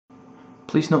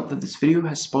Please note that this video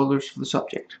has spoilers for the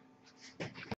subject.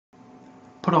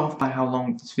 Put off by how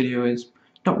long this video is,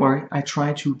 don't worry, I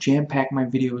try to jam-pack my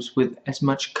videos with as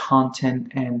much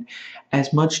content and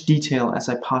as much detail as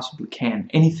I possibly can.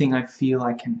 Anything I feel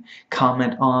I can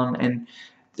comment on and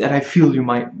that I feel you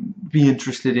might be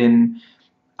interested in,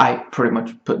 I pretty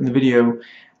much put in the video.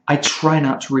 I try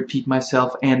not to repeat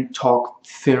myself and talk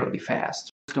fairly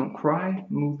fast. Don't cry,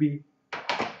 movie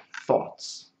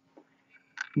thoughts.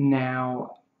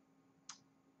 Now,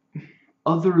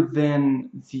 other than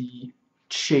the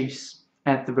chase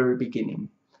at the very beginning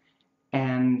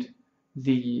and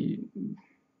the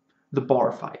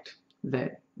bar fight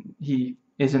that he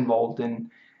is involved in,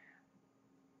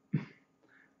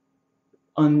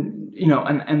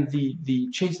 the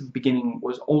chase at the beginning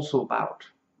was also about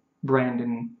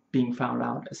Brandon being found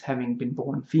out as having been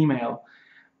born female.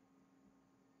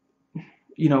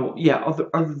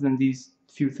 Other than these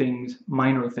few things,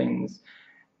 minor things,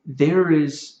 there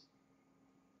is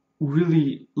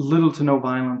really little to no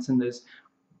violence in this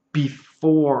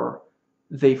before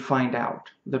they find out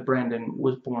that Brandon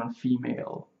was born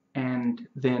female and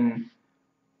then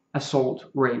assault,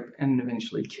 rape, and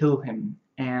eventually kill him.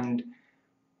 And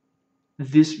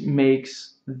this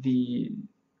makes these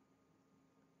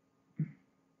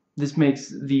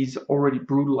already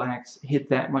brutal acts hit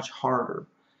that much harder.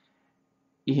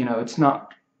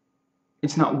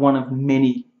 It's not one of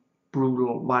many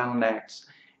brutal, violent acts.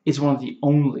 It's one of the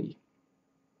only,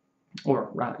 or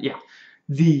rather,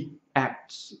 the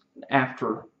acts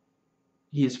after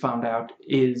he is found out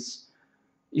is,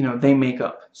 they make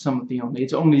up some of the only.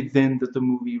 It's only then that the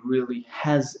movie really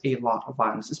has a lot of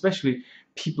violence, especially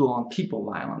people-on-people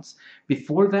violence.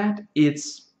 Before that,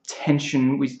 it's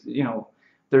tension.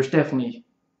 There's definitely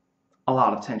a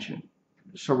lot of tension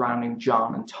surrounding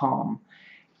John and Tom,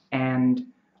 and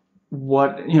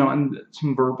and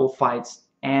some verbal fights,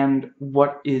 and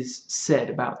what is said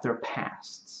about their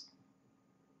pasts.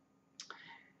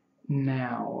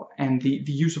 Now, and the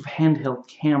use of handheld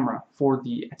camera for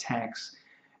the attacks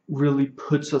really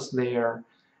puts us there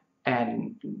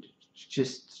and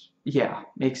just,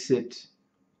 makes it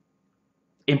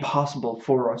impossible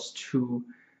for us to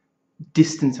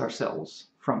distance ourselves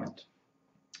from it.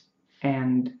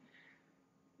 And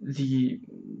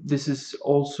this is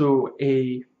also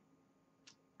a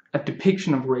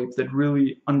depiction of rape that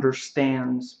really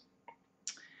understands,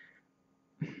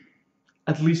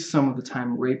 at least some of the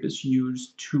time, rape is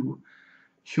used to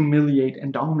humiliate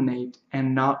and dominate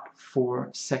and not for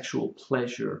sexual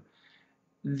pleasure.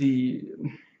 They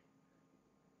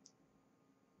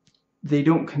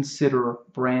don't consider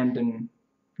Brandon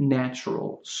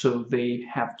natural, so they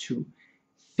have to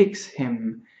fix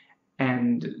him,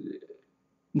 and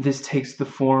this takes the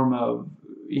form of,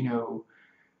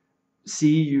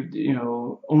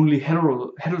 only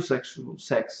heterosexual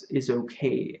sex is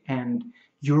okay, and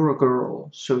you're a girl,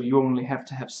 so you only have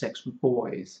to have sex with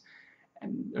boys,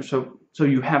 and so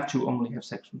you have to only have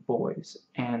sex with boys.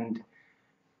 And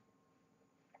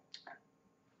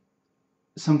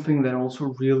something that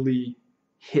also really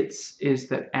hits is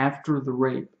that after the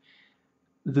rape,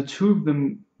 the two of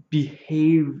them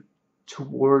behave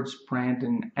towards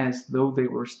Brandon as though they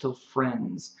were still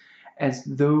friends, as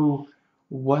though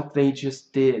what they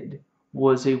just did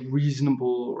was a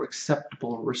reasonable or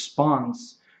acceptable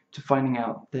response to finding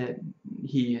out that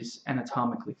he is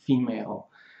anatomically female.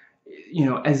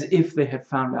 As if they had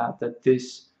found out that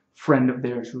this friend of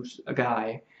theirs, who's a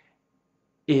guy,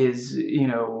 is,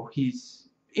 he's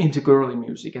into girly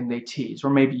music, and they tease, or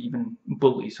maybe even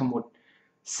bully. Some would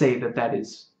say that that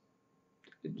is,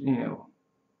 an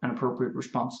appropriate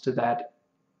response to that.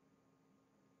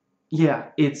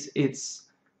 It's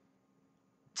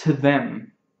to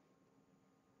them,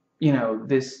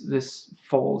 this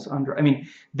falls under,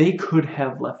 they could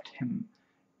have left him,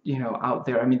 out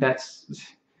there. That's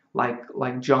like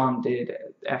John did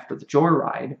after the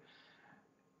joyride.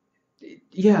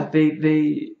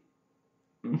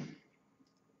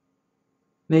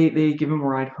 They give him a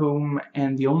ride home,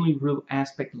 and the only real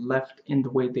aspect left in the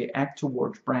way they act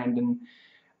towards Brandon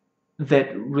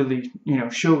that really,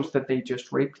 shows that they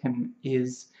just raped him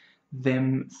is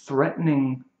them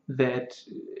threatening that,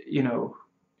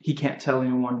 he can't tell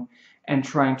anyone, and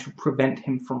trying to prevent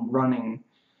him from running.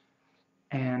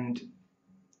 And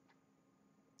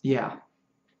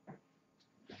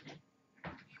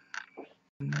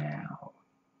now,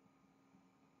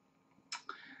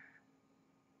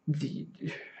 they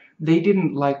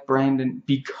didn't like Brandon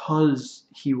because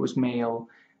he was male.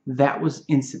 That was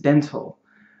incidental.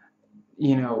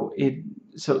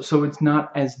 So it's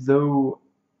not as though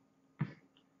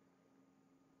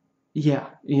yeah,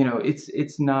 you know,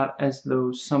 it's not as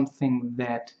though something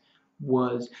that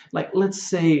was like, let's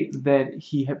say that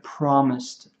he had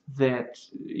promised that,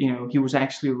 you know, he was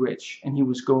actually rich and he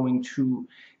was going to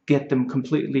get them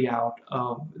completely out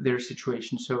of their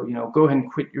situation. So, you know, go ahead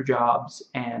and quit your jobs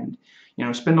and, you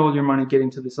know, spend all your money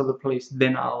getting to this other place,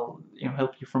 then I'll, you know,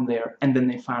 help you from there. And then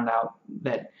they found out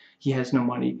that he has no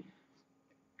money.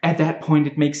 At that point,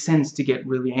 it makes sense to get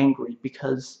really angry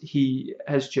because he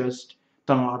has just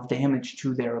done a lot of damage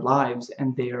to their lives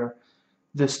and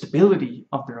the stability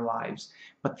of their lives.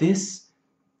 But this,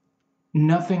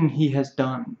 nothing he has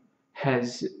done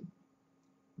has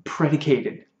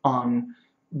predicated on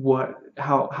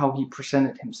how he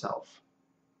presented himself.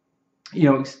 You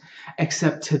know,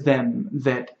 except to them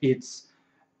that it's,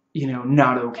 you know,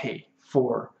 not okay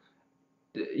for,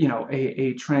 you know,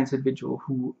 a trans individual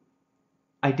who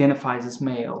identifies as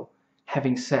male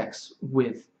having sex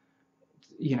with,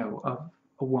 you know,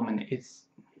 a woman. It's,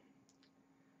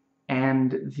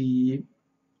 and the,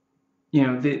 you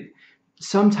know, the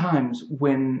sometimes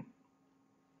when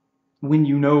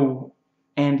you know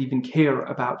and even care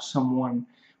about someone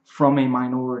from a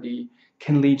minority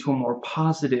can lead to a more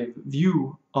positive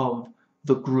view of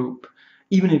the group,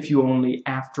 even if you only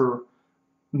after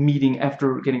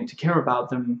getting to care about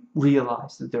them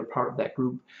realize that they're part of that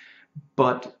group.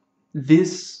 But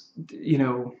this, you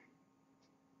know,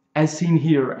 as seen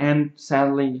here and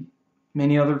sadly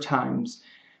many other times,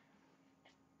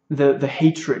 the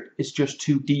hatred is just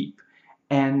too deep.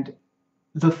 And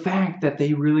the fact that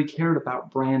they really cared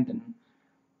about Brandon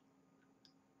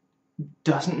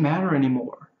doesn't matter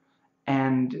anymore.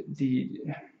 And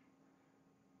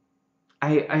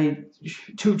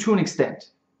to an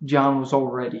extent, John was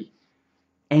already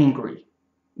angry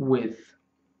with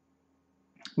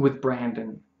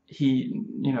Brandon. He,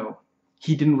 you know,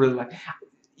 he didn't really like,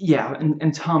 yeah,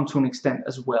 and Tom to an extent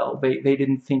as well. They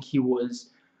didn't think he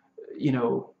was, you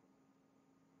know,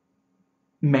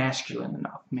 masculine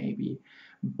enough, maybe.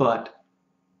 But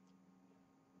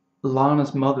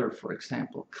Lana's mother, for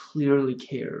example, clearly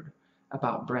cared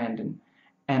about Brandon,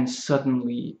 and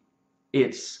suddenly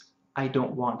it's, I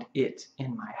don't want it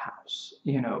in my house,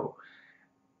 you know.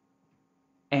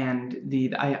 And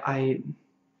the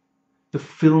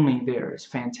filming there is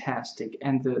fantastic,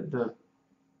 and the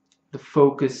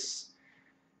focus,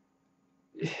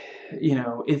 you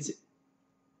know,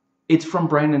 it's from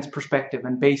Brandon's perspective,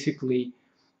 and basically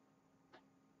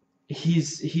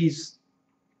he's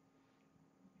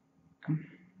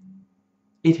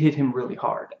it hit him really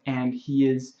hard, and he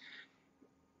is,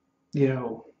 you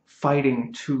know,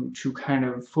 fighting to kind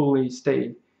of fully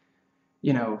stay,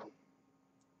 you know,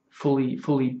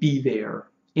 fully be there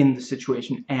in the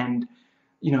situation. And,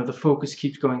 you know, the focus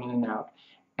keeps going in and out,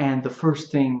 and the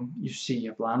first thing you see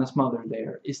of Lana's mother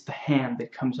there is the hand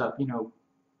that comes up, you know,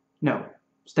 no,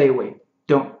 stay away,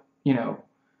 don't, you know,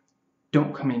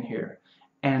 don't come in here.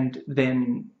 And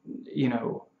then, you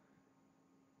know,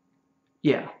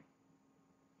 yeah.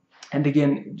 And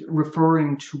again,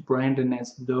 referring to Brandon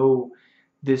as though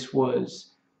this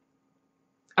was,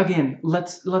 again,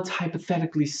 let's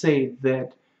hypothetically say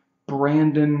that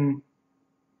Brandon,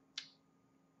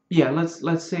 yeah,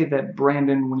 let's say that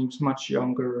Brandon, when he was much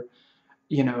younger,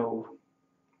 you know,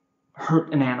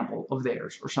 hurt an animal of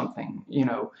theirs or something, you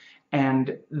know,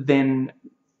 and then,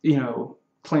 you know,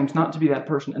 claims not to be that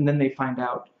person, and then they find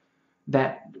out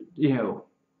that, you know,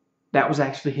 that was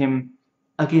actually him.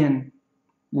 Again,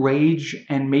 rage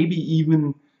and maybe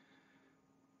even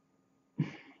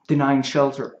denying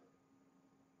shelter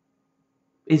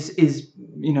is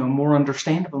you know, more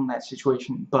understandable in that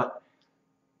situation. But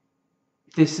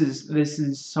this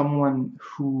is someone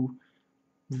who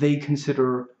they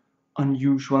consider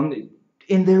unusual,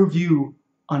 in their view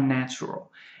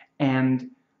unnatural,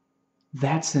 and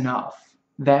that's enough.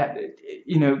 That,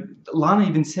 you know, Lana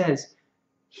even says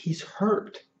he's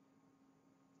hurt,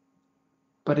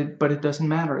 but it doesn't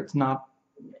matter. It's not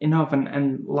enough.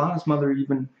 And Lana's mother,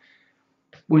 even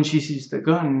when she sees the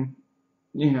gun,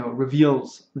 you know,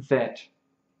 reveals that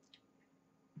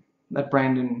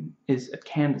Brandon is at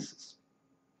Candace's,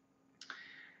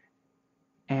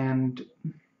 and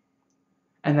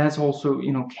that's also,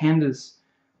 you know, Candace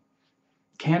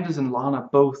and Lana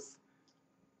both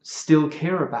still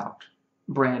care about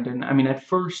Brandon. I mean, at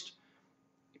first,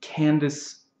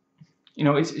 Candace, you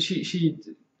know, she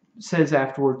says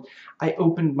afterward, I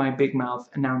opened my big mouth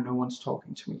and now no one's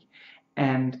talking to me.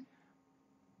 And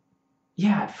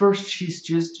yeah, at first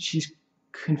she's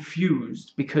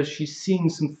confused because she's seeing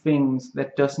some things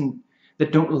that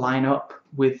don't line up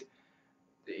with,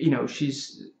 you know, she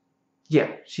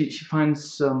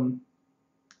finds some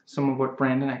some of what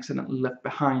Brandon accidentally left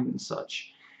behind and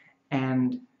such.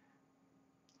 And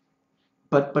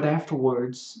but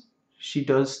afterwards, she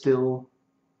does still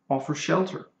offer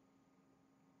shelter.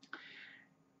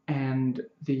 And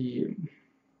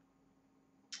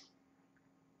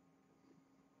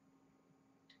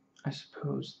I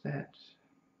suppose that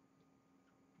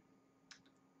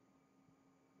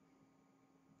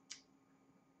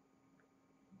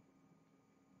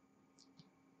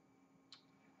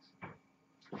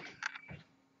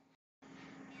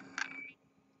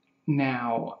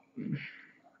now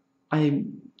I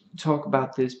talk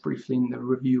about this briefly in the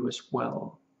review as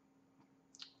well,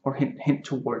 or hint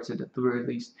towards it at the very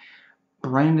least.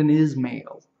 Brandon is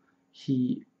male.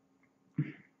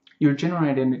 Your gender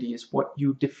identity is what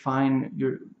you define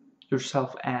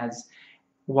yourself as,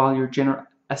 while your gender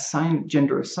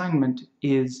assignment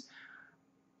is,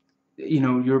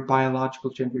 your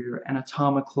biological gender, your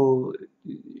anatomical,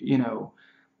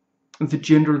 the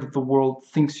gender that the world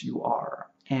thinks you are.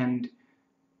 And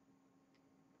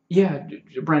yeah,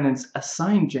 Brandon's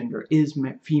assigned gender is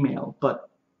female, but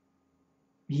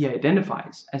he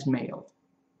identifies as male.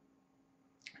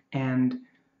 And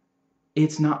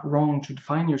it's not wrong to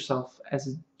define yourself as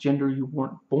a gender you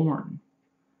weren't born.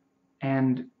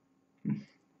 And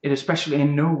it especially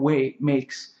in no way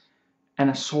makes an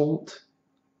assault,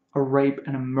 a rape,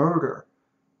 and a murder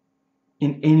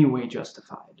in any way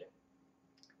justified.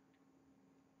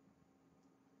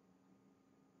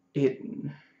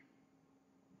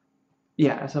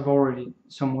 Yeah, as I've already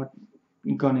somewhat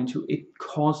gone into, it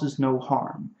causes no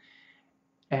harm,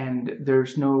 and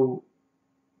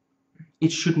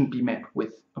it shouldn't be met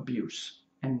with abuse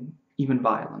and even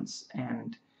violence,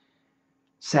 and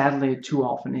sadly it too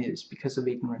often is because of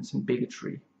ignorance and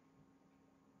bigotry.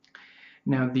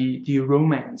 Now, the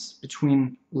romance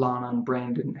between Lana and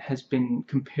Brandon has been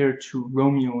compared to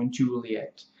Romeo and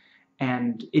Juliet,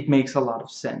 and it makes a lot of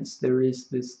sense. There is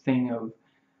this thing of,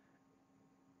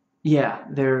 yeah,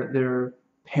 their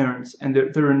parents and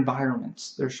their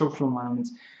environments, their social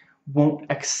environments, won't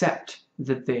accept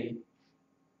that they,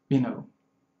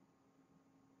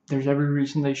 there's every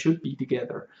reason they should be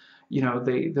together.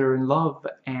 They're in love,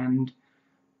 and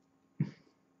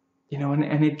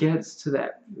and it gets to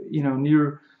that,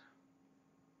 near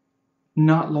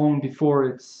not long before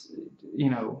it's,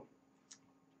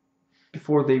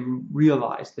 before they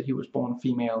realize that he was born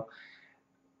female,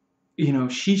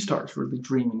 she starts really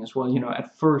dreaming as well.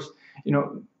 At first,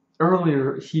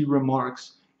 earlier he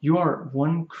remarks, "You are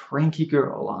one cranky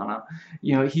girl, Lana."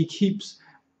 He keeps,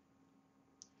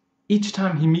 each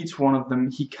time he meets one of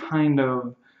them, he kind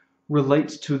of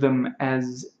relates to them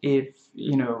as if,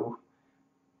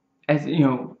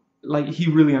 like he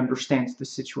really understands the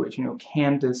situation.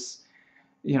 Candace,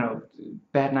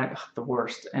 bad night, the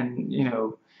worst, and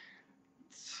no,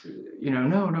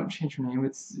 don't change your name.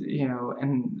 It's,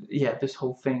 and yeah, this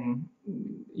whole thing,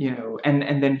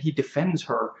 and then he defends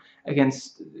her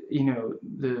against,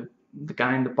 the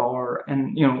guy in the bar,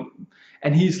 and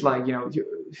and he's like,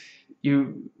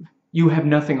 you have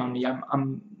nothing on me.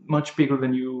 I'm much bigger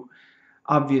than you.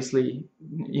 Obviously,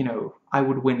 I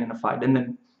would win in a fight. And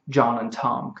then John and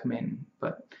Tom come in,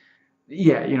 but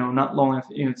yeah, not long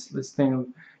after, it's this thing of,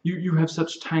 you have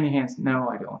such tiny hands. No,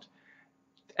 I don't.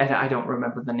 And I don't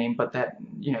remember the name, but that,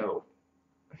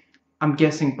 I'm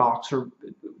guessing boxer,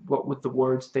 what with the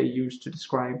words they use to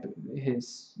describe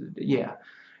his, yeah,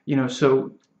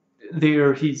 so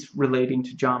there he's relating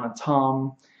to John and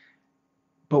Tom.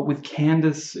 But with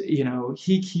Candace,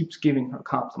 he keeps giving her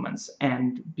compliments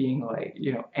and being like,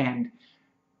 and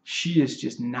she is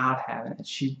just not having it.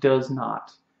 She does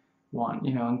not want,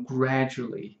 and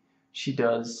gradually she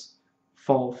does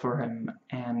fall for him.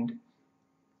 And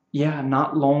yeah,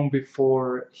 not long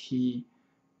before he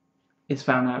is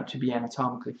found out to be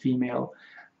anatomically female,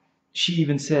 she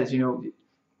even says,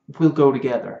 we'll go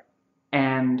together,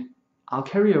 and I'll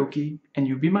karaoke, and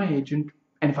you be my agent,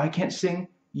 and if I can't sing,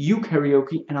 you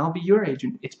karaoke, and I'll be your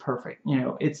agent. It's perfect.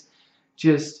 It's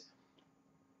just,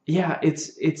 yeah,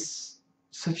 it's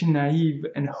such a naive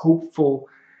and hopeful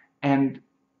and,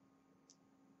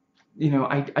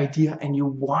 idea, and you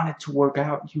want it to work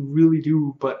out. You really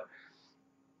do, but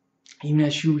even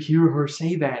as you hear her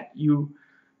say that, you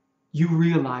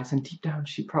realize, and deep down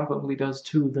she probably does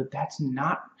too, that that's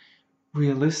not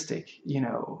realistic.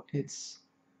 It's,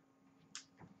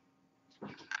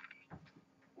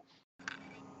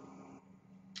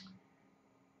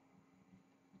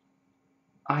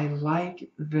 I like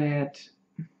that,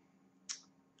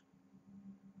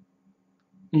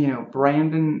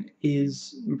 Brandon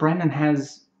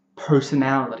has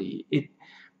personality.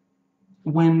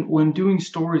 when doing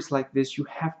stories like this, you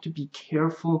have to be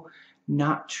careful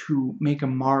not to make a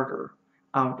martyr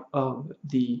out of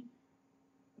the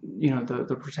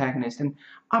the protagonist. And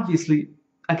obviously,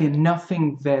 again,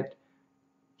 nothing that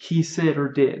he said or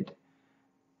did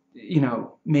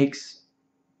makes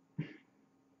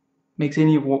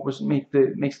any of what was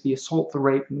makes the assault, the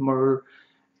rape, and the murder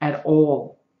at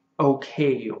all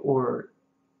okay, or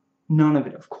none of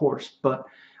it, of course. But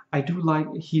I do like,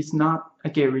 he's not a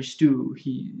Gary Stu.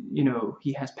 He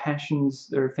has passions.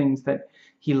 There are things that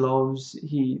he loves.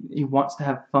 He wants to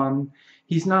have fun.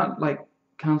 He's not like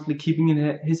constantly keeping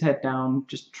his head down,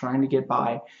 just trying to get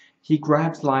by. He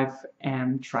grabs life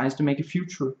and tries to make a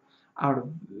future out of,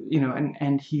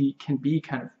 and he can be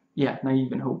kind of, yeah,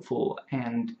 naive and hopeful.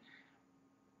 And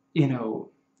no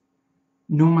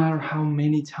matter how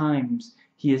many times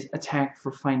he is attacked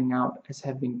for finding out as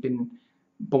having been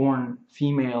born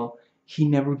female, he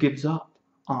never gives up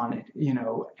on it,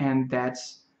 and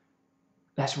that's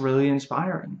really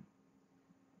inspiring.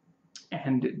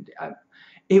 And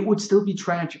it would still be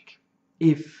tragic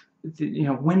if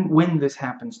when this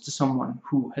happens to someone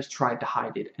who has tried to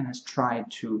hide it and has tried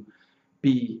to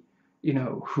be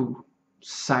who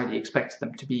society expects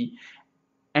them to be,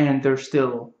 and they're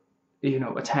still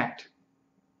attacked.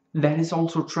 That is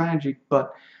also tragic,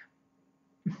 but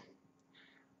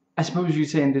I suppose you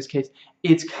say in this case,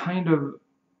 it's kind of,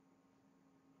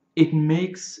 it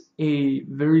makes a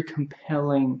very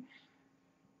compelling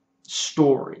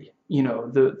story.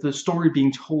 The story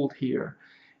being told here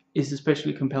is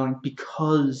especially compelling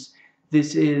because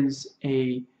this is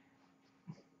a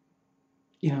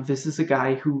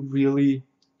guy who really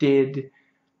did.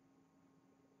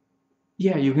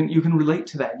 Yeah, you can relate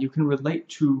to that. You can relate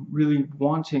to really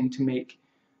wanting to make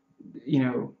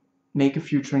a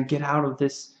future and get out of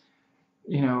this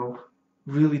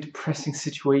really depressing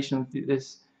situation of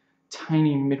this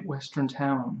tiny Midwestern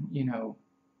town,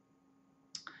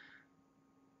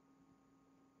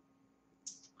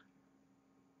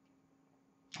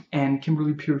 And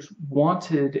Kimberly Pierce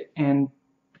wanted, and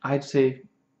I'd say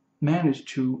managed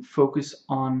to, focus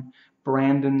on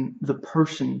Brandon the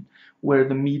person, where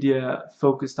the media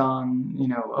focused on,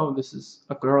 oh, this is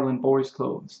a girl in boys'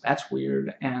 clothes, that's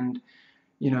weird, and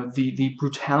the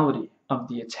brutality of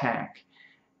the attack.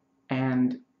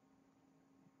 And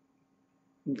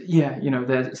yeah,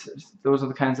 those are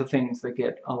the kinds of things that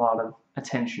get a lot of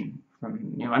attention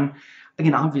from, and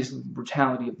again, obviously the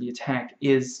brutality of the attack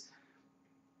is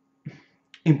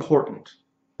important,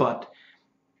 but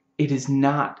it is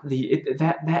not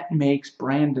that makes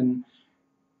Brandon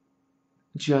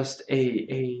just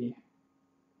an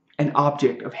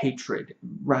object of hatred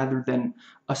rather than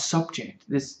a subject.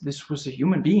 This was a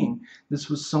human being. This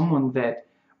was someone that,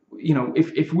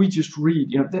 if we just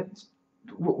read, that,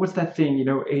 what's that thing,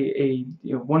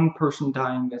 one person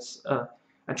dying, that's a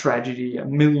tragedy, a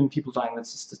million people dying,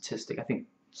 that's a statistic. I think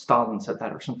Stalin said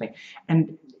that or something.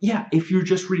 And yeah, if you're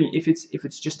just reading, if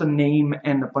it's just a name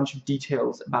and a bunch of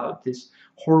details about this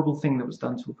horrible thing that was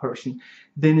done to a person,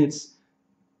 then it's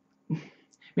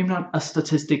maybe not a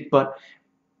statistic, but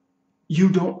you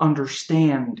don't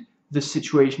understand the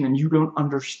situation, and you don't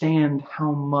understand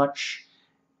how much,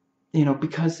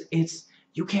 because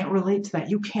you can't relate to that.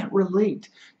 You can't relate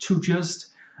to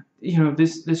just,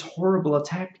 this horrible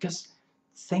attack, because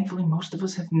thankfully most of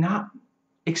us have not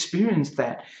experienced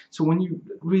that. So when you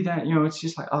read that, it's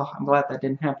just like, oh, I'm glad that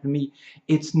didn't happen to me.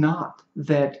 It's not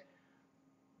that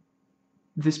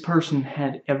this person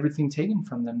had everything taken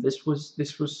from them. This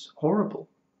was horrible.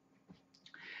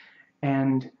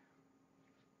 And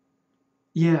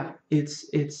yeah, it's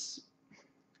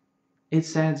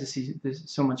sad to see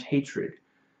there's so much hatred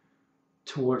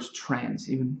towards trans,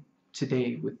 even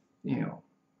today, with,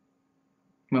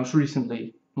 most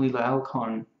recently, Leela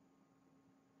Alcon,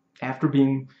 after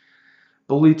being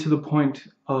bullied to the point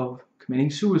of committing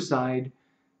suicide,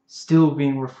 still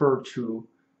being referred to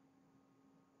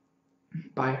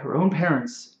by her own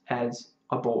parents as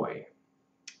a boy.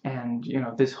 And,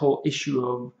 this whole issue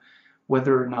of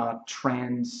whether or not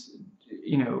trans,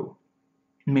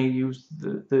 may use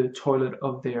the toilet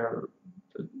of the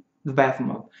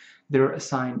bathroom of their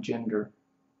assigned gender,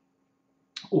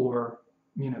 or,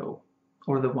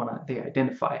 or the one they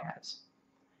identify as.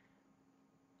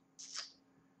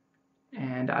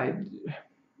 And a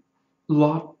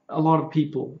lot of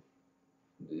people,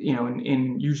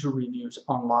 in user reviews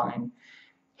online,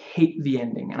 hate the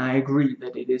ending, and I agree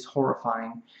that it is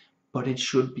horrifying, but it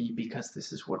should be, because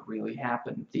this is what really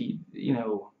happened.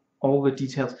 All the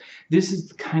details. This is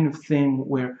the kind of thing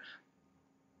where,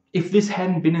 if this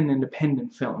hadn't been an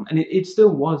independent film, and it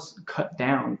still was cut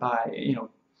down by,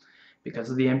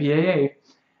 because of the MPAA,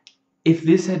 if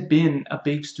this had been a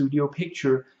big studio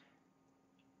picture,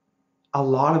 a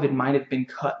lot of it might have been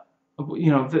cut.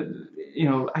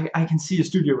 I can see a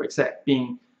studio exec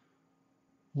being,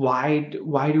 why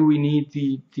do we need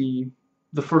the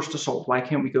first assault? Why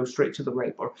can't we go straight to the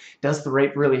rape? Or does the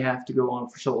rape really have to go on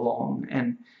for so long?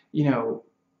 And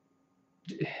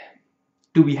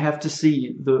do we have to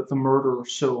see the murder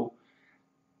so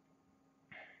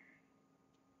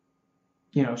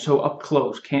so up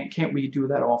close? Can't we do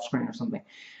that off screen or something?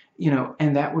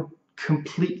 And that would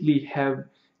completely have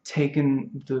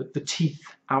taken the teeth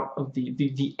out of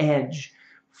the edge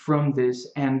from this.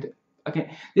 And again,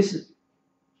 this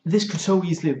could so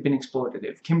easily have been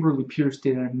exploitative. Kimberly Pierce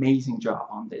did an amazing job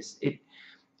on this.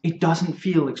 It doesn't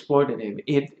feel exploitative.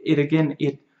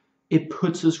 It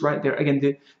puts us right there. Again,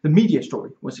 the media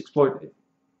story was exploitative.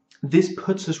 This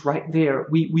puts us right there.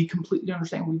 We completely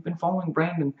understand. We've been following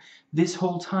Brandon this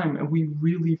whole time, and we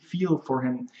really feel for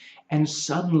him. And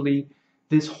suddenly,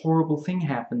 this horrible thing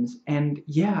happens, and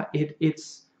yeah,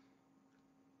 it's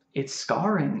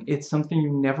scarring. It's something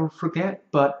you never forget.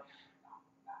 But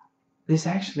this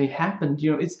actually happened.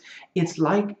 It's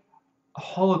like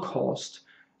Holocaust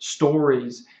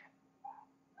stories.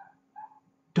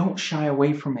 Don't shy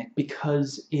away from it,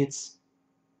 because it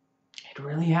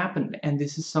really happened. And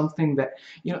this is something that,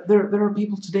 there are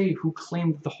people today who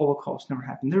claim that the Holocaust never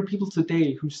happened. There are people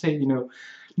today who say, no,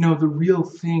 the real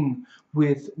thing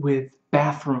with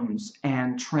bathrooms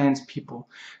and trans people,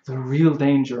 the real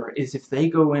danger is if they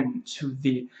go into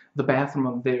the bathroom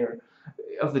of the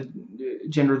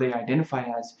gender they identify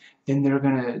as, then they're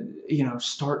gonna,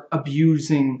 start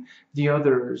abusing the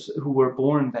others who were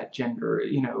born that gender,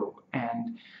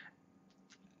 and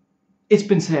it's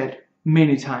been said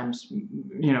many times,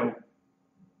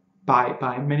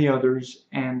 by many others,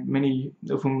 and many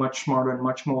of whom much smarter and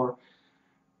much more,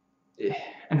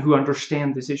 and who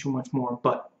understand this issue much more.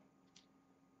 But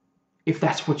if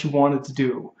that's what you wanted to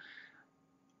do,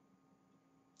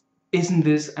 isn't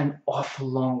this an awful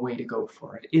long way to go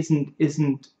for it?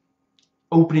 Isn't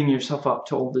opening yourself up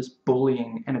to all this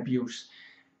bullying and abuse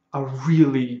a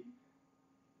really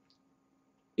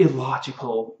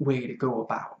illogical way to go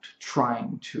about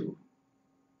trying to?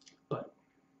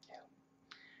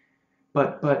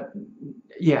 But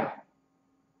yeah,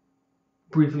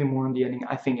 briefly more on the ending.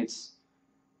 I think it's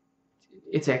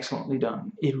excellently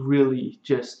done. It really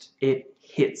just, it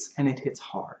hits, and it hits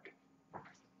hard.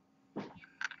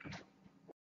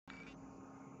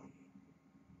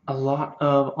 A lot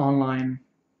of online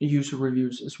user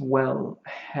reviews as well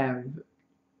have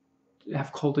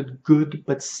called it good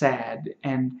but sad,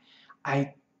 and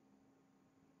I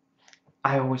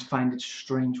always find it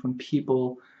strange when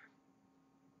people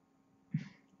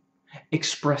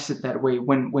express it that way,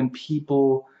 when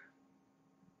people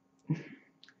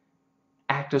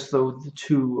act as though the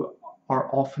two are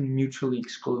often mutually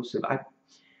exclusive.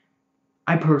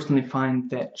 I personally find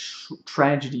that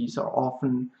tragedies are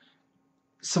often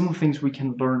some of the things we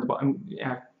can learn about.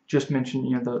 I've just mentioned,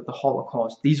 the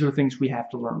Holocaust. These are things we have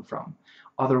to learn from.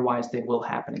 Otherwise, they will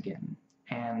happen again.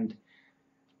 And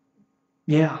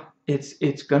yeah,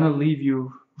 it's gonna leave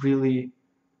you really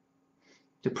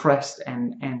depressed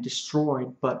and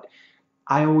destroyed. But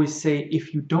I always say,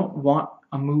 if you don't want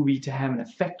a movie to have an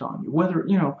effect on you, whether,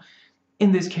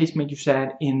 in this case, make you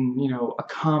sad, in, a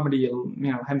comedy, it'll,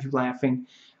 have you laughing,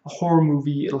 a horror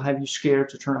movie, it'll have you scared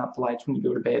to turn out the lights when you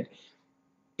go to bed.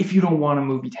 If you don't want a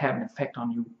movie to have an effect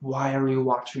on you, why are you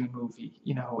watching a movie?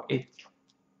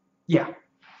 Yeah.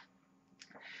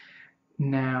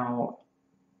 Now,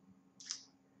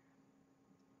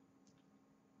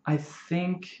 I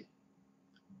think,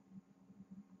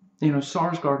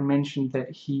 Sarsgaard mentioned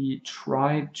that he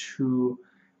tried to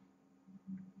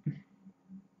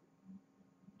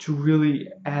really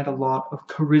add a lot of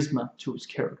charisma to his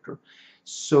character,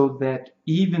 so that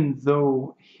even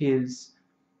though his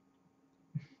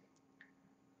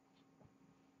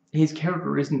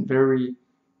character isn't very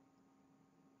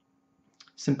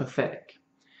sympathetic,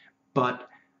 but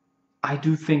I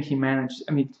do think he managed.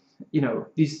 I mean,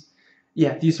 these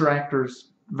are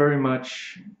actors very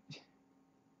much,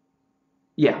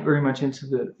 very much into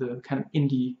the kind of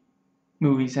indie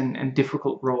movies and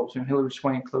difficult roles. Hilary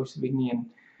Swank, Chloe Sevigny, and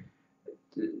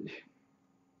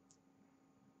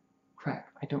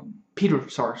Peter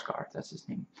Sarsgaard, that's his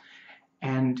name.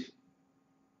 And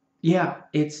yeah,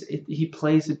 he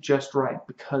plays it just right,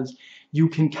 because you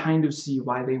can kind of see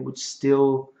why they would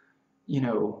still,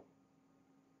 hang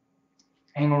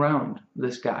around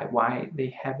this guy, why they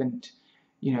haven't,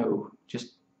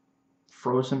 just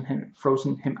frozen him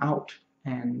out.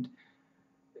 And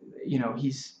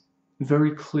he's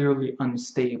very clearly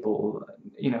unstable.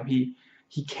 You know, he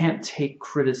can't take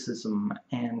criticism,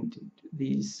 and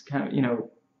these kind of, you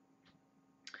know,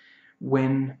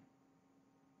 when,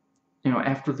 you know,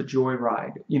 after the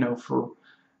joyride, you know,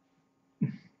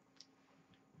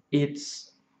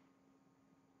 it's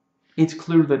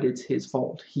clear that it's his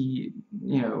fault. He,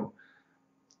 you know,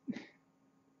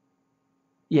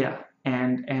 yeah,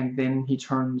 and then he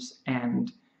turns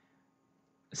and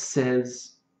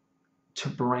says to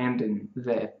Brandon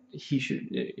that he should,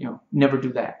 you know, never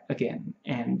do that again.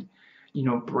 And, you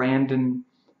know, Brandon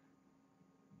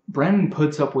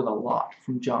puts up with a lot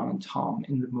from John and Tom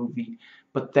in the movie,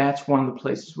 but that's one of the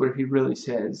places where he really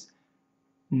says,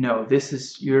 no, this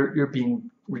is, you're being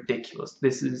ridiculous.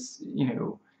 This is, you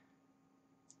know,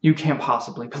 you can't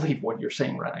possibly believe what you're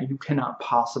saying right now. You cannot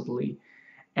possibly.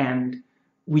 And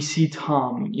we see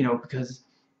Tom, you know, because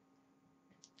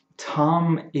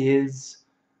Tom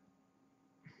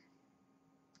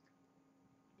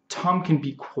can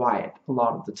be quiet a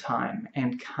lot of the time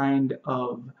and kind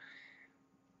of,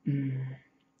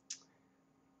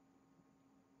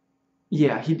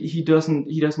 yeah, he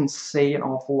doesn't say an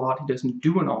awful lot, he doesn't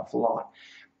do an awful lot,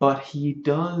 but he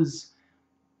does,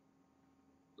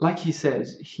 like he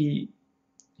says,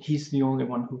 he's the only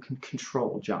one who can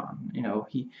control John. You know,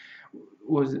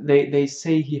 they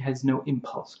say he has no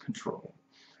impulse control,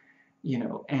 you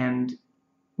know, and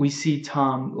we see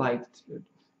Tom like,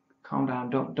 calm down,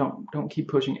 don't keep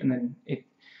pushing, and then it,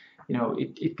 you know,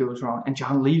 it goes wrong, and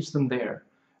John leaves them there.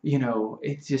 You know,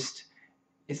 it's just,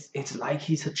 it's like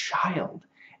he's a child.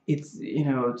 It's, you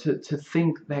know, to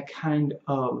think that kind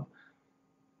of,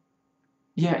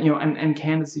 yeah, you know, and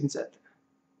Candace even said,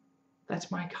 that's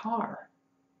my car.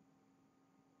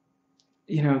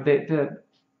 You know,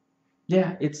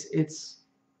 yeah, it's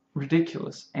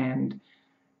ridiculous. And,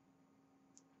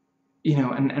 you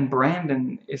know, and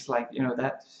Brandon is like, you know,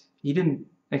 that he didn't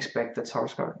expect that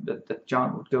that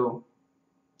John would go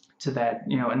to that,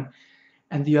 you know,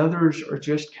 and the others are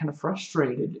just kind of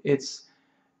frustrated. It's,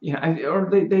 you know, or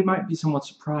they might be somewhat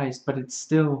surprised, but it's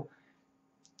still,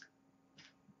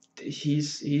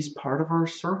 he's part of our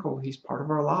circle, he's part of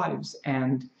our lives.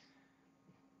 And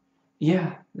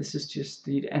yeah, this is just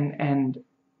the, and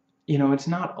you know, it's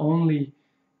not only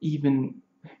even,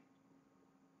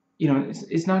 you know,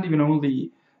 it's not even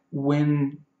only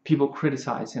when people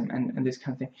criticize him and this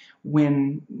kind of thing.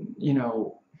 When, you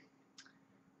know,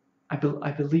 I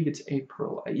believe it's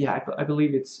April. Yeah, I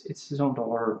believe it's his own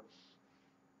daughter.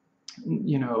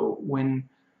 You know, when,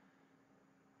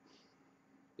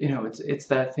 you know, it's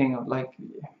that thing of like,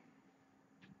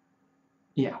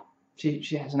 yeah,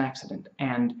 she has an accident,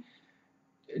 and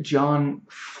John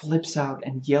flips out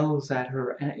and yells at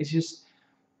her, and it's just,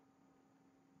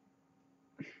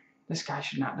 this guy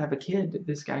should not have a kid.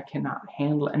 This guy cannot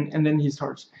handle it. And then he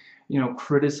starts, you know,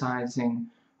 criticizing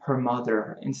her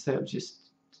mother instead of just,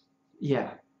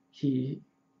 yeah, it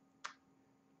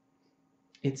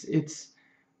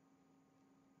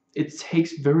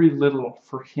takes very little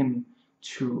for him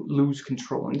to lose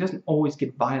control. And he doesn't always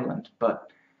get violent, but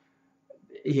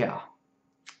yeah.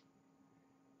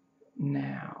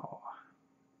 Now,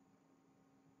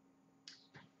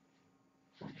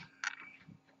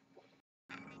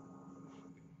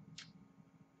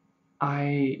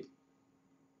 I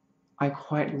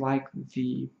quite like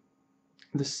the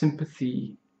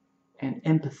sympathy and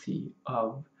empathy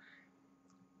of,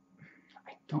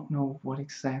 I don't know what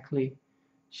exactly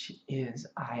she is.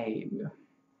 I'm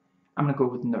gonna go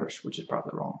with nurse, which is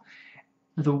probably wrong.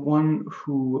 The one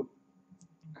who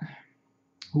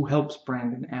helps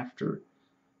Brandon after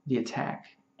the attack,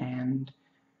 and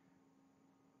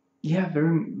yeah,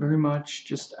 very much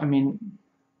just, I mean,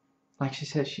 like she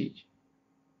says,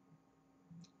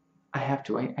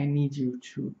 I need you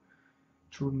to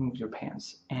remove your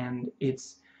pants, and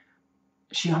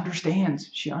she understands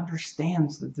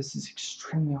that this is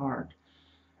extremely hard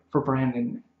for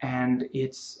Brandon, and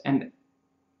it's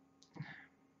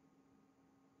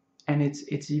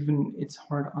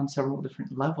hard on several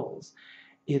different levels.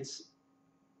 It's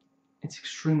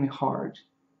extremely hard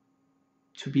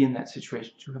to be in that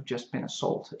situation, to have just been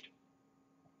assaulted.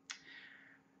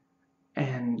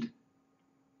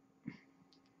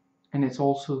 And it's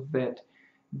also that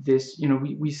this, you know,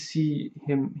 we see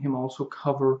him also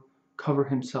cover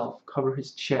himself, cover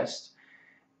his chest.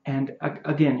 And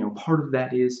again, you know, part of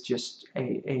that is just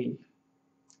a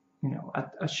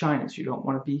shyness. You don't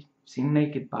want to be seen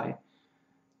naked by,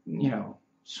 you know,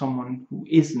 someone who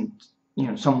isn't, you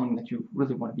know, someone that you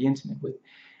really want to be intimate with.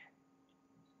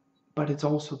 But it's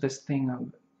also this thing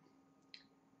of,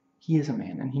 he is a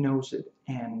man and he knows it,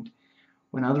 and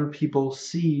when other people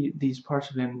see these parts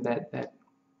of him that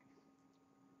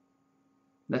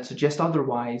suggest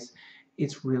otherwise,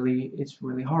 it's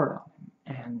really hard on him.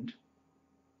 And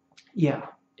yeah,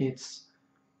 it's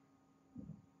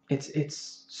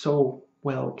so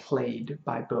well played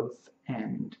by both,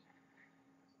 and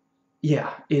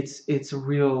yeah, it's a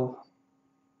real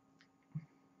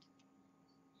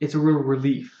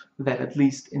relief that at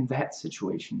least in that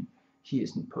situation he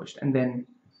isn't pushed. And then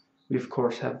we of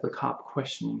course have the cop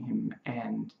questioning him,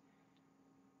 and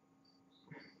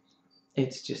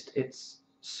it's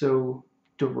so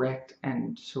direct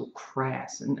and so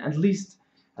crass. And at least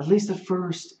at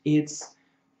first he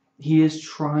is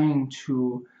trying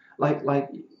to like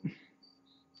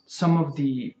some of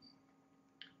the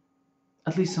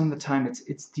at least some of the time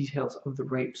it's details of the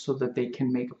rape so that they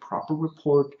can make a proper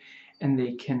report, and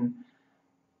they can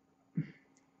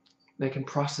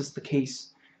process the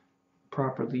case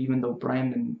properly, even though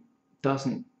Brandon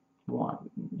doesn't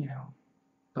want,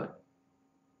 but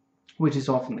which is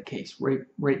often the case.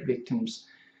 Rape victims,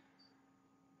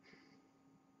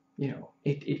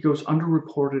 it goes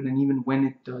underreported, and even when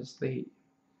it does, they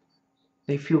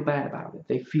feel bad about it.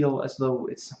 They feel as though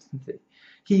it's something that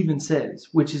he even says,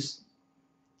 which is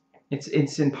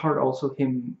it's in part also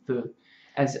him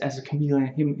as a chameleon,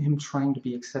 him trying to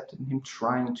be accepted, and him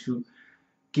trying to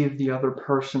give the other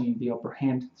person the upper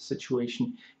hand in the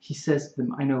situation. He says to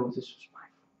them, "I know this was my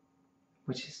fault,"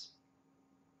 which is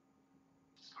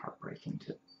heartbreaking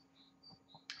too.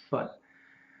 But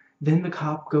then the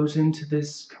cop goes into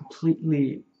this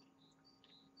completely,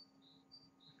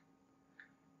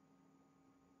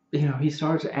 he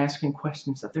starts asking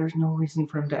questions that there's no reason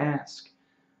for him to ask.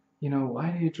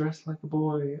 Why do you dress like a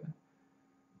boy?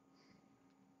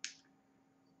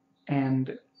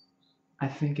 And I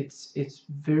think it's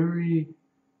very,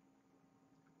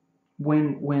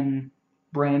 when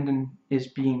Brandon is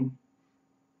being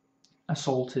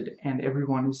assaulted and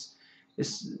everyone is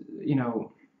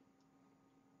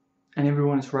and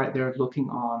everyone is right there looking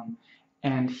on,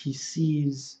 and he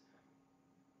sees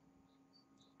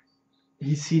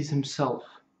himself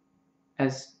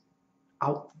as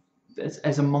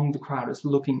among the crowd, as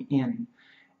looking in,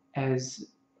 as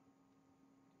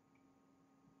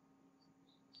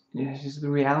the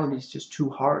reality is just too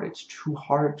hard. It's too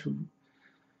hard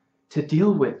to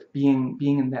deal with being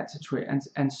in that situation,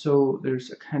 and so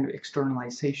there's a kind of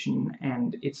externalization,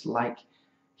 and it's like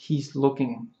he's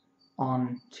looking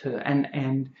on to,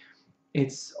 and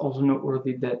it's also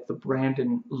noteworthy that the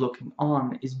Brandon looking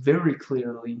on is very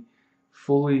clearly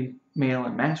fully male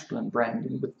and masculine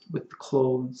Brandon, with the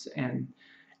clothes and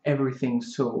everything.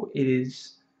 So it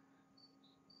is,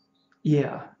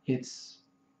 yeah, it's,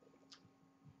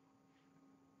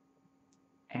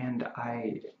 and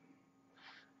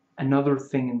another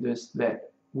thing in this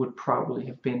that would probably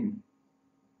have been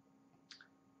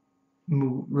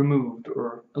removed,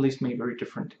 or at least made very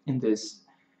different in this,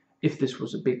 if this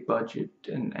was a big budget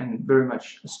and very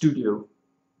much a studio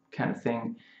kind of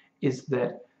thing, is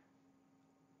that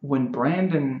when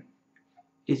Brandon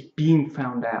is being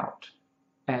found out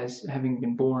as having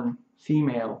been born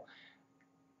female,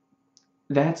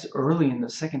 that's early in the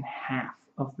second half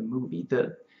of the movie.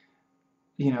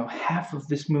 Half of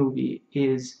this movie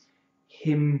is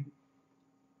him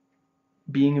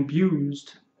being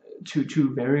abused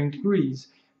to varying degrees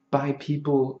by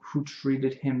people who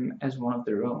treated him as one of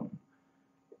their own.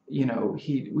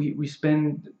 We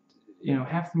spend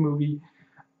half the movie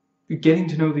getting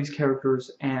to know these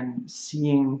characters and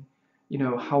seeing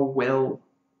how well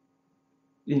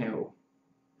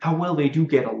they do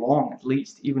get along, at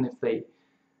least, even if they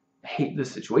hate the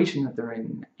situation that they're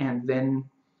in. And then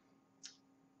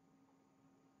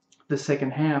the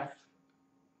second half,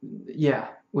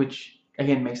 which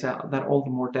again makes that all the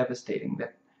more devastating,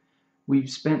 that we've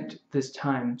spent this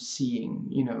time seeing,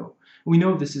 we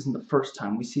know this isn't the first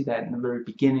time, we see that in the very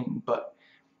beginning, but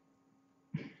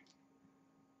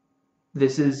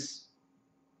this is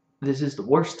the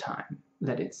worst time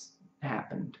that it's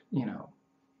happened,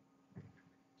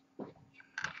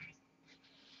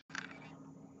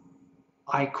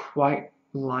 I quite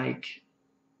like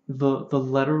the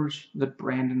letters that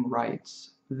Brandon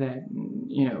writes, that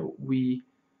we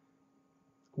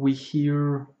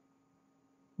hear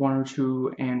one or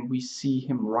two, and we see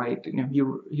him write.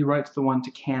 He writes the one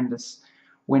to Candace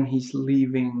when he's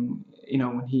leaving,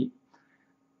 when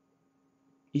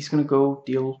he's gonna go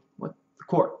deal with the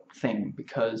court thing,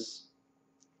 because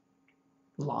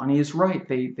Lonnie is right.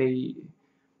 He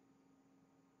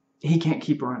can't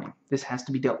keep running. This has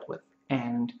to be dealt with.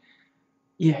 And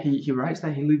yeah, he writes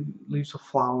that. He leaves a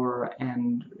flower,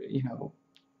 and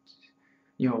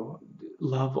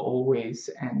love always,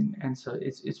 and so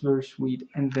it's very sweet.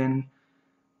 And then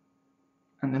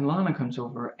Lana comes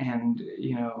over, and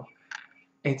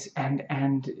it's and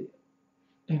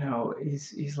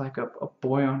he's like a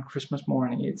boy on Christmas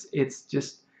morning. It's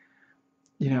just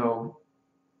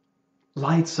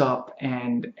lights up,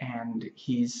 and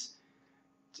he's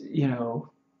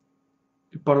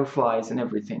butterflies and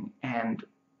everything, and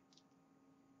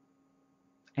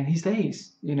he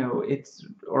stays. It's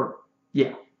or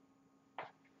yeah,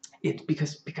 it's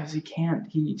because he can't.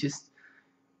 He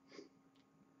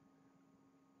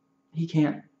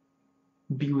can't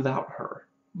be without her.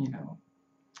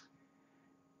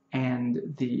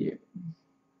 And the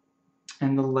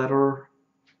letter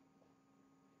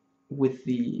with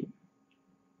the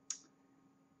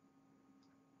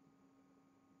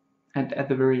at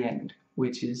the very end,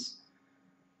 which is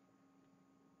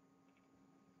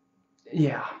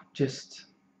just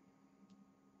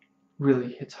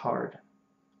really hits hard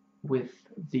with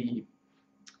the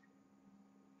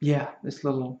this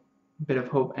little bit of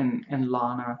hope. And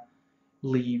Lana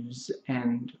leaves,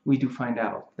 and we do find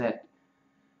out that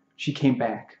she came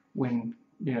back when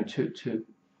to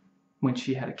when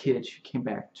she had a kid. She came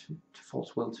back to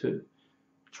Folswell to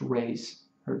raise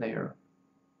her there.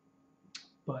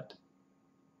 But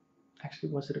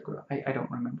actually, was it a girl? I don't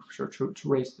remember for sure. To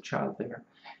raise the child there.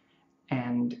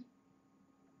 And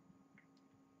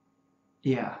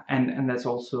and that's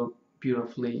also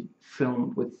beautifully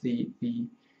filmed with the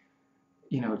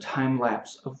time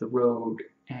lapse of the road,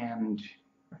 and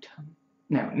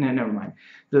no, never mind.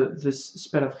 This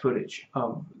sped up footage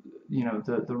of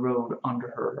the road under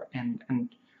her, and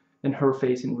her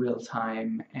face in real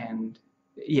time, and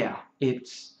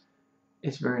it's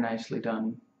very nicely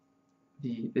done.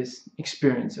 This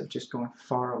experience of just going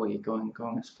far away, going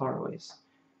as far away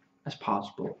as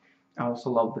possible. I also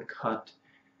love the cut,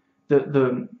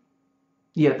 the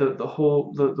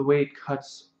whole the way it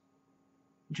cuts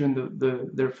during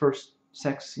their first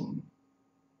sex scene,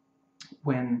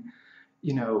 when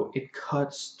it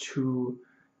cuts to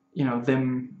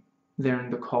them there in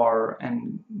the car,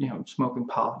 and smoking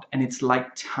pot, and it's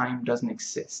like time doesn't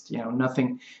exist.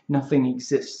 Nothing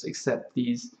exists except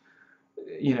these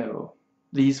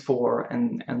four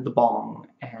and the bong,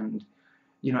 and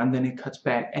and then it cuts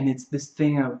back, and it's this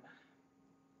thing of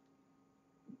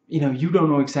you don't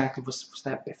know exactly, was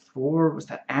that before, was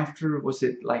that after, was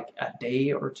it like a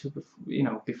day or two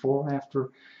before, before or after,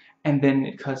 and then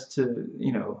it cuts to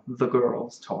the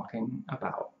girls talking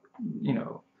about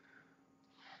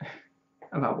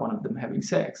about one of them having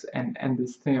sex, and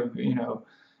this thing of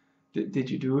did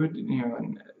you do it,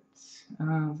 and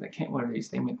I can't, what are these,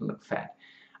 they make me look fat.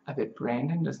 I bet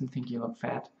Brandon doesn't think you look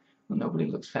fat. Well, nobody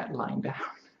looks fat lying down.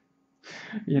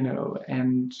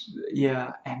 And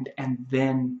and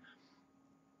then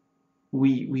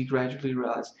we gradually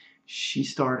realized she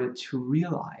started to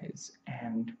realize,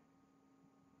 and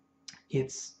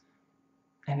it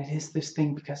is this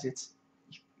thing, because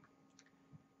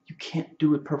you can't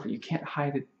do it perfect, you can't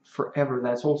hide it forever.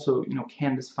 That's also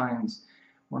Candace finds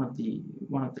one of the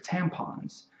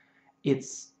tampons.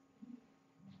 It's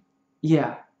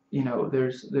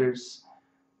there's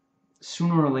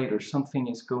sooner or later something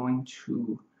is going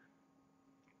to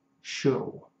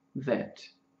show that.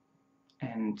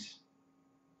 And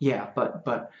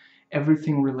but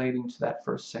everything relating to that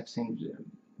first sex scene,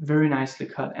 very nicely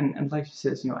cut, and like she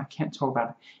says, I can't talk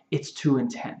about it, it's too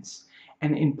intense.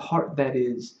 And in part that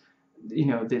is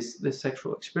this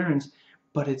sexual experience,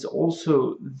 but it's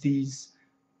also these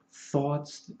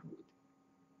thoughts.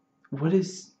 What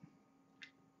is,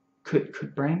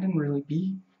 could Brandon really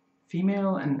be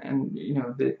female? And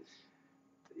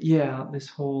this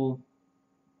whole,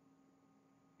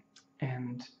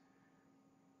 and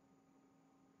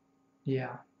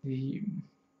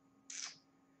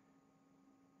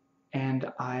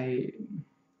I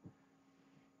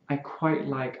quite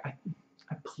like, I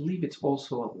believe it's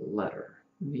also a letter,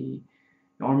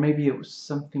 or maybe it was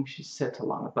something she said to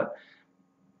Lana, but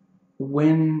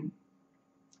when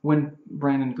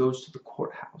Brandon goes to the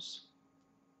courthouse,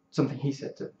 something he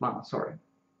said to Lana, sorry.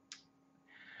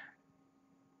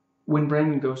 When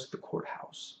Brandon goes to the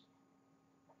courthouse,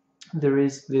 there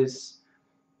is this,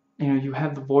 you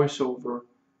have the voiceover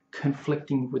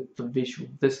conflicting with the visual.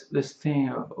 This thing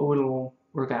of, oh, it'll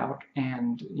work out,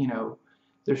 and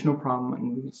there's no problem,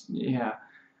 and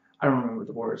I don't remember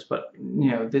the words, but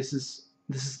this is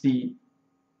the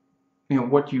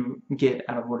what you get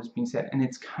out of what is being said, and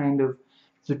it's kind of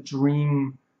the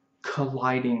dream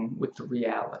colliding with the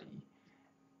reality.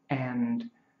 And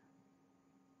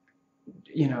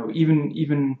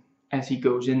even as he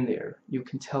goes in there, you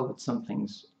can tell that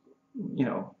something's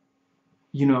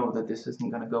you know that this isn't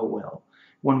going to go well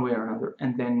one way or another.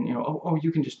 And then, you know, oh,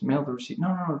 you can just mail the receipt.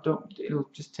 No, don't. It'll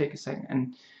just take a second.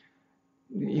 And,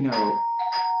 you know,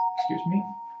 excuse me.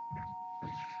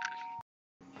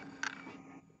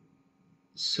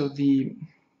 So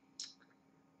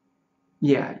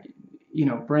yeah, you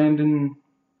know, Brandon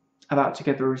about to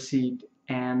get the receipt,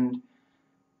 and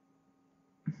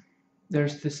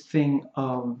there's this thing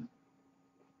of,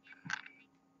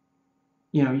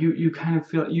 you know, you kind of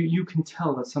feel, you can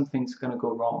tell that something's gonna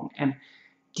go wrong, and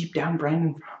deep down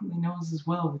Brandon probably knows as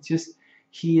well. It's just,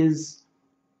 he is,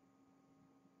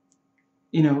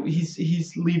 you know,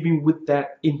 he's leaving with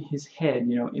that in his head,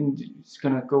 you know, it's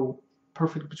gonna go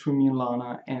perfect between me and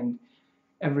Lana and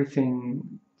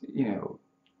everything, you know,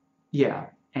 yeah.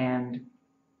 And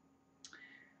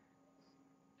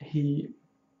he,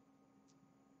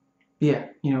 yeah,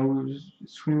 you know, we was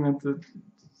screaming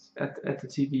at the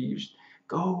TV, just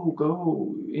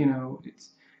go, you know, it's,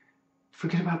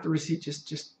 forget about the receipt,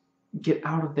 just get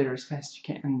out of there as fast as you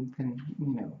can. And then,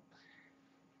 you know,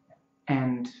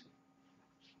 and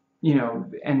you know,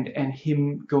 and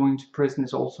him going to prison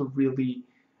is also really,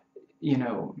 you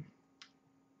know,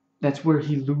 that's where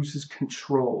he loses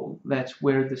control. That's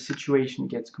where the situation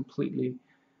gets completely,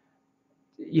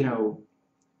 you know,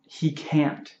 he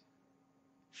can't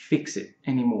fix it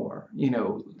anymore. You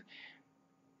know,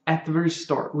 at the very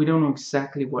start, we don't know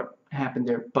exactly what happened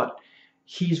there, but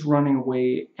he's running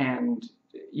away, and,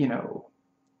 you know,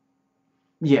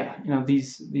 yeah, you know,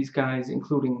 these guys,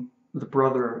 including the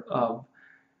brother of,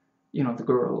 you know, the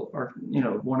girl, are, you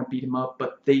know, want to beat him up,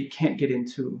 but they can't get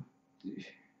into,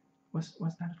 was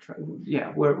that a tribe? Yeah,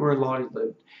 where Lottie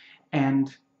lived,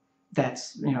 and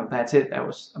that's, you know, that's it. That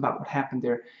was about what happened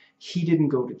there. He didn't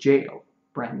go to jail,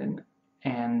 Brandon,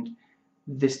 and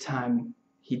this time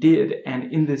he did.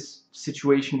 And in this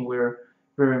situation where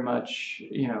very much,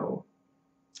 you know,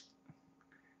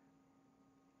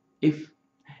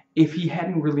 if he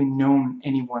hadn't really known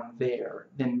anyone there,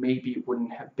 then maybe it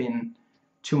wouldn't have been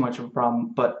too much of a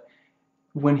problem. But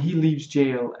when he leaves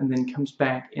jail and then comes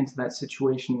back into that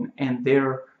situation, and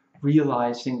they're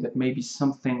realizing that maybe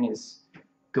something is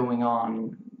going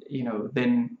on, you know,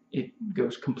 then it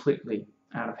goes completely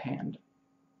out of hand.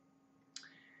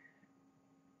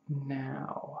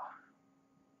 Now,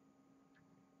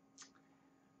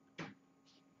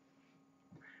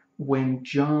 when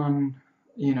John,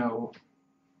 you know,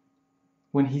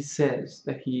 when he says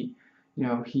that he, you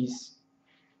know, he's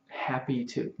happy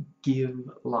to give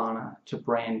Lana to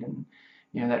Brandon,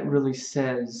 you know, that really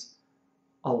says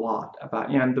a lot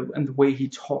about, you know, and the way he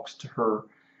talks to her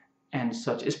and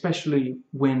such, especially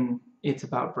when it's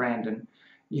about Brandon.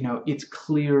 You know, it's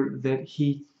clear that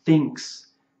he thinks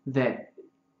that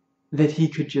he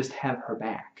could just have her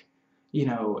back. You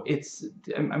know, it's,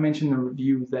 I mentioned in the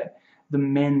review that the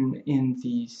men in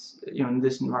these, you know, in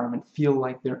this environment feel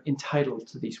like they're entitled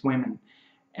to these women,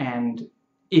 and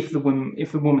if the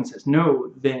woman says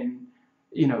no, then,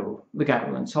 you know, the guy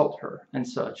will insult her and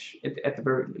such, at the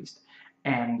very least.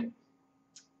 And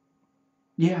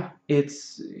yeah,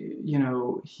 it's, you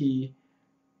know, he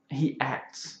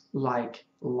acts like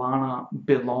Lana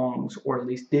belongs, or at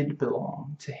least did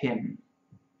belong, to him.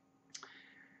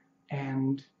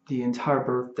 And the entire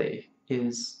birthday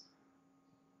is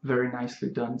very nicely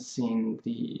done, seeing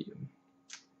the,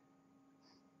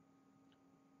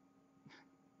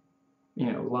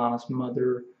 you know, Lana's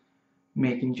mother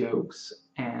making jokes,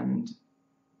 and,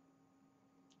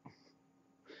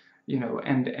 you know,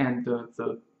 and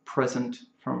the present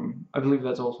from, I believe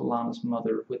that's also Lana's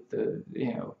mother, with the,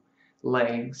 you know,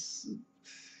 legs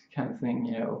kind of thing,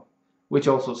 you know, which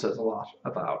also says a lot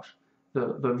about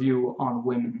the view on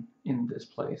women in this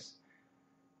place.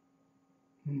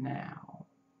 Now,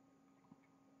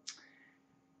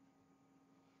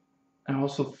 I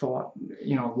also thought,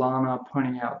 you know, Lana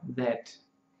pointing out that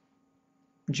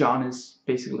John is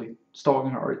basically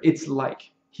stalking her. It's like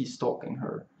he's stalking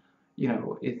her. You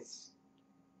know, it's,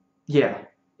 yeah,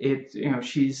 it, you know,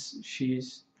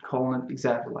 she's calling it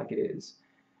exactly like it is.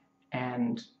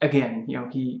 And again, you know,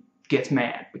 he gets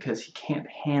mad because he can't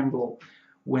handle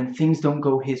when things don't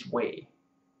go his way.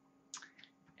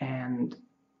 And,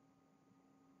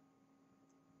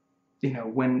 you know,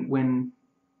 when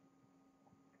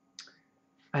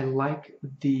I like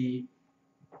the,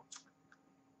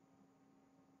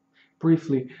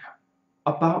 briefly,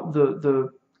 about the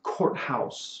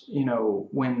courthouse, you know,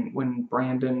 when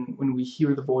Brandon, when we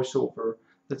hear the voiceover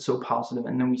that's so positive,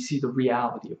 and then we see the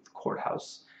reality of the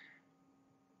courthouse.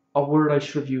 A word I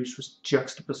should have used was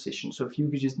juxtaposition. So if you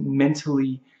could just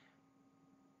mentally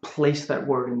place that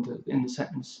word in the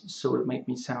sentence, so it would make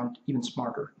me sound even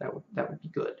smarter, that would be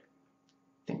good.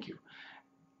 Thank you.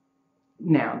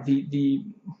 Now,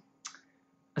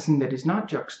 a scene that is not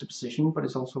juxtaposition, but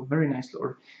is also very nice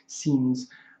little scenes.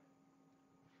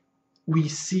 We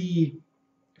see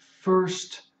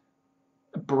first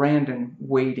Brandon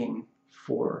waiting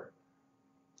for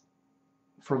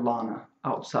Lana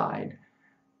outside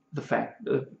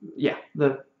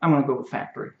I'm gonna go with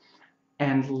factory,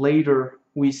 and later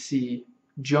we see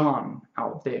John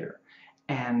out there,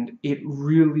 and it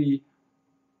really,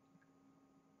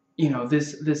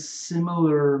 this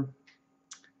similar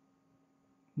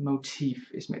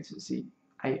motif is made to see.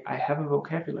 I have a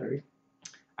vocabulary.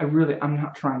 I'm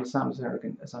not trying to sound as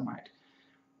arrogant as I might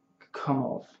come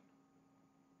off.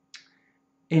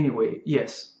 Anyway,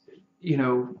 yes,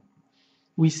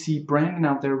 we see Brandon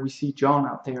out there, we see John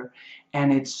out there,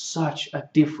 and it's such a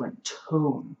different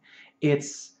tone.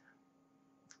 It's,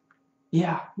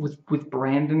 yeah, with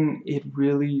Brandon, it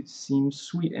really seems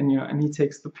sweet, and and he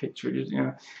takes the picture,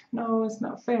 no, it's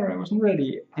not fair, I wasn't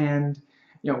ready, and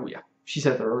yeah, she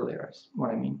said that earlier, is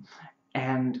what I mean.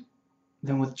 And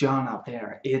then with John out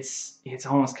there, it's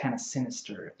almost kind of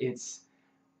sinister. It's,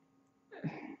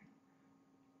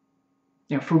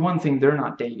 for one thing, they're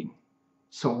not dating.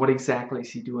 So what exactly is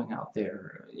he doing out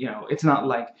there? It's not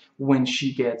like when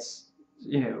she gets,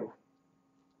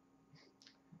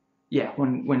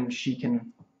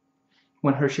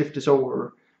 when her shift is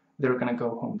over, they're gonna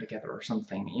go home together or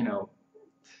something,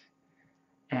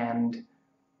 And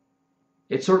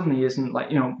it certainly isn't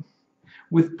like,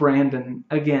 with Brandon,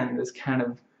 again, this kind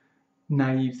of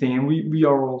naive thing, and we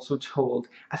are also told,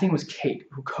 I think it was Kate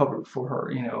who covered for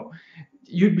her,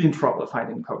 you'd be in trouble if I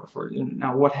didn't cover for you.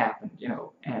 Now what happened,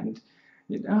 and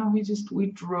we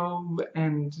drove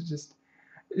and just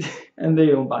and they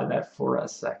don't buy that for a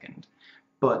second.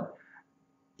 But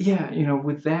yeah,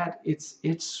 with that,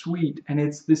 it's sweet, and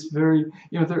it's this very,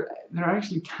 they're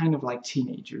actually kind of like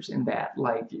teenagers in that,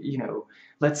 like,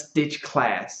 let's ditch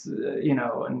class,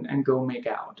 and go make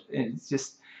out. It's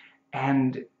just,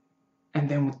 and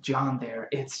then with John there,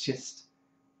 it's just,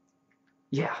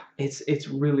 yeah, it's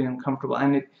really uncomfortable,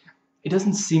 and it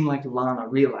doesn't seem like Lana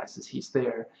realizes he's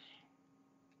there,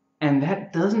 and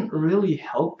that doesn't really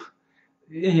help.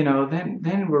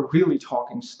 Then we're really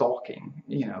talking stalking.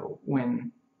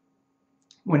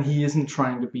 When he isn't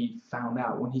trying to be found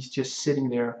out, when he's just sitting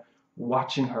there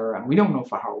watching her, and we don't know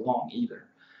for how long either.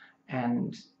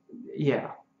 And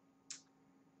yeah.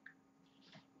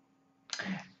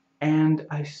 And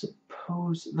I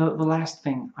suppose the last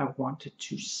thing I wanted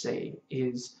to say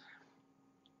is,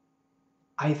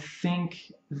 I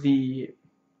think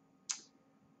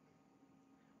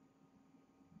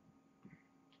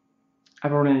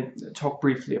I've already talked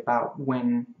briefly about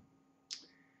when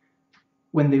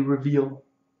they reveal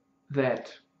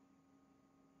that,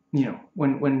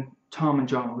 when Tom and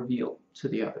John reveal to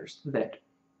the others that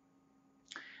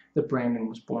Brandon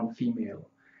was born female,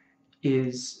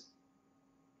 is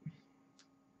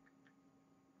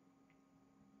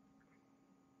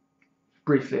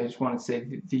briefly, I just want to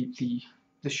say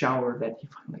the shower that he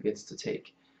finally gets to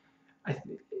take. I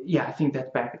think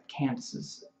that's back at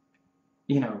Candace's.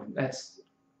 That's,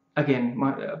 again,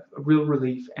 a real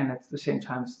relief, and at the same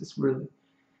time, it's this really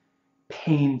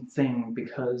pain thing,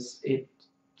 because it's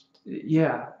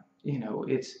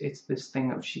this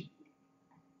thing of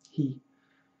he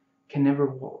can never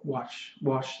wash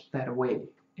that away.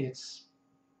 It's,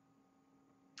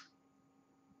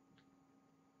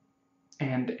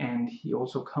 and he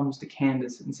also comes to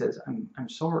Candace and says, I'm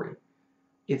sorry.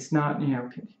 It's not,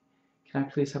 can I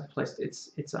please have a place?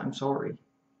 It's I'm sorry.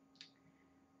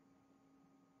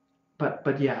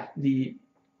 But yeah,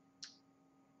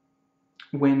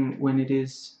 when it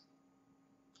is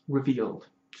revealed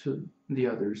to the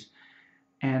others,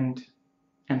 and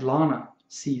Lana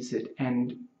sees it,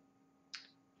 and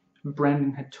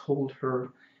Brandon had told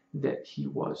her that he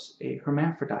was a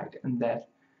hermaphrodite, and that,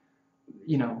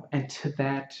 and to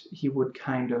that he would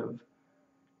kind of,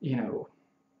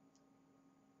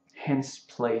 hence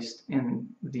placed in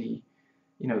the,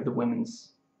 the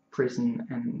women's prison,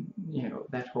 and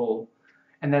that whole,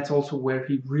 and that's also where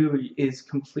he really is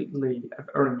completely, I've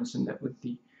already mentioned that with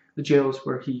the jails,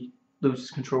 where he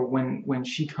loses control when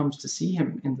she comes to see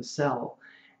him in the cell,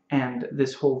 and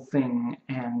this whole thing,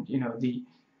 and the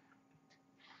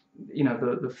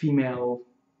female,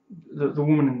 the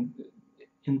woman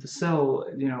in the cell,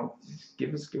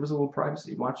 give us a little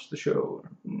privacy, watch the show,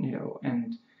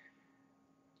 and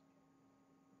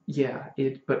yeah,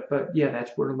 but yeah,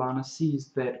 that's where Lana sees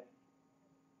that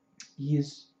he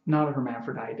is not a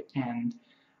hermaphrodite, and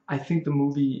I think the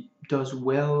movie does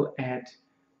well at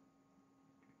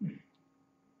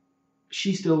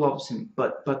she still loves him,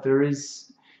 but there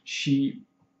is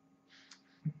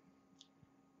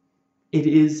it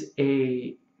is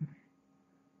a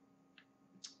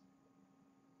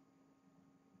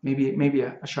maybe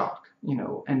a shock, you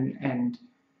know, and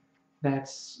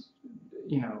that's,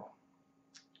 you know,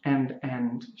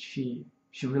 and she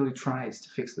really tries to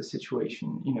fix the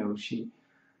situation, you know. She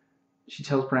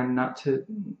tells Brandon not to,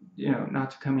 you know,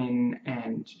 not to come in,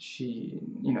 and she,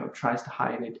 you know, tries to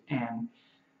hide it, and,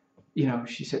 you know,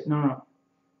 she said, no,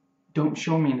 don't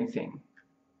show me anything.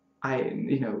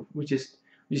 You know, we just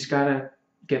gotta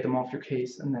get them off your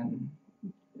case, and then,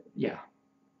 yeah.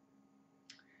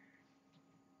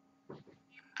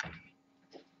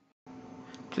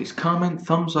 Please comment,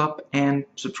 thumbs up, and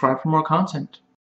subscribe for more content.